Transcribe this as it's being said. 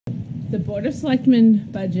The Board of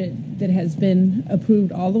Selectmen budget that has been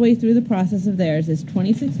approved all the way through the process of theirs is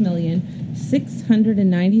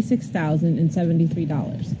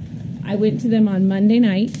 $26,696,073. I went to them on Monday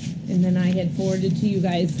night, and then I had forwarded to you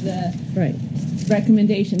guys the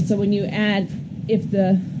recommendation. So when you add, if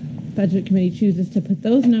the Budget Committee chooses to put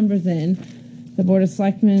those numbers in, the Board of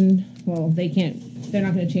Selectmen, well, they're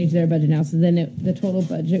not going to change their budget now, so then the total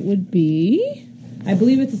budget would be, I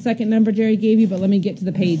believe it's the second number Jerry gave you, but let me get to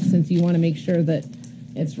the page since you want to make sure that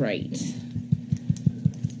it's right.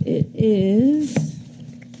 It is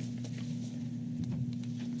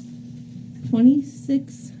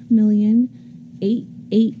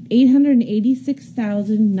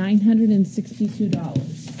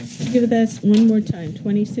 $26,886,962. Give that one more time.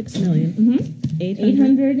 26 million.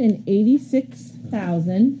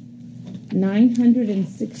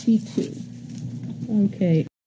 $886,962. Okay.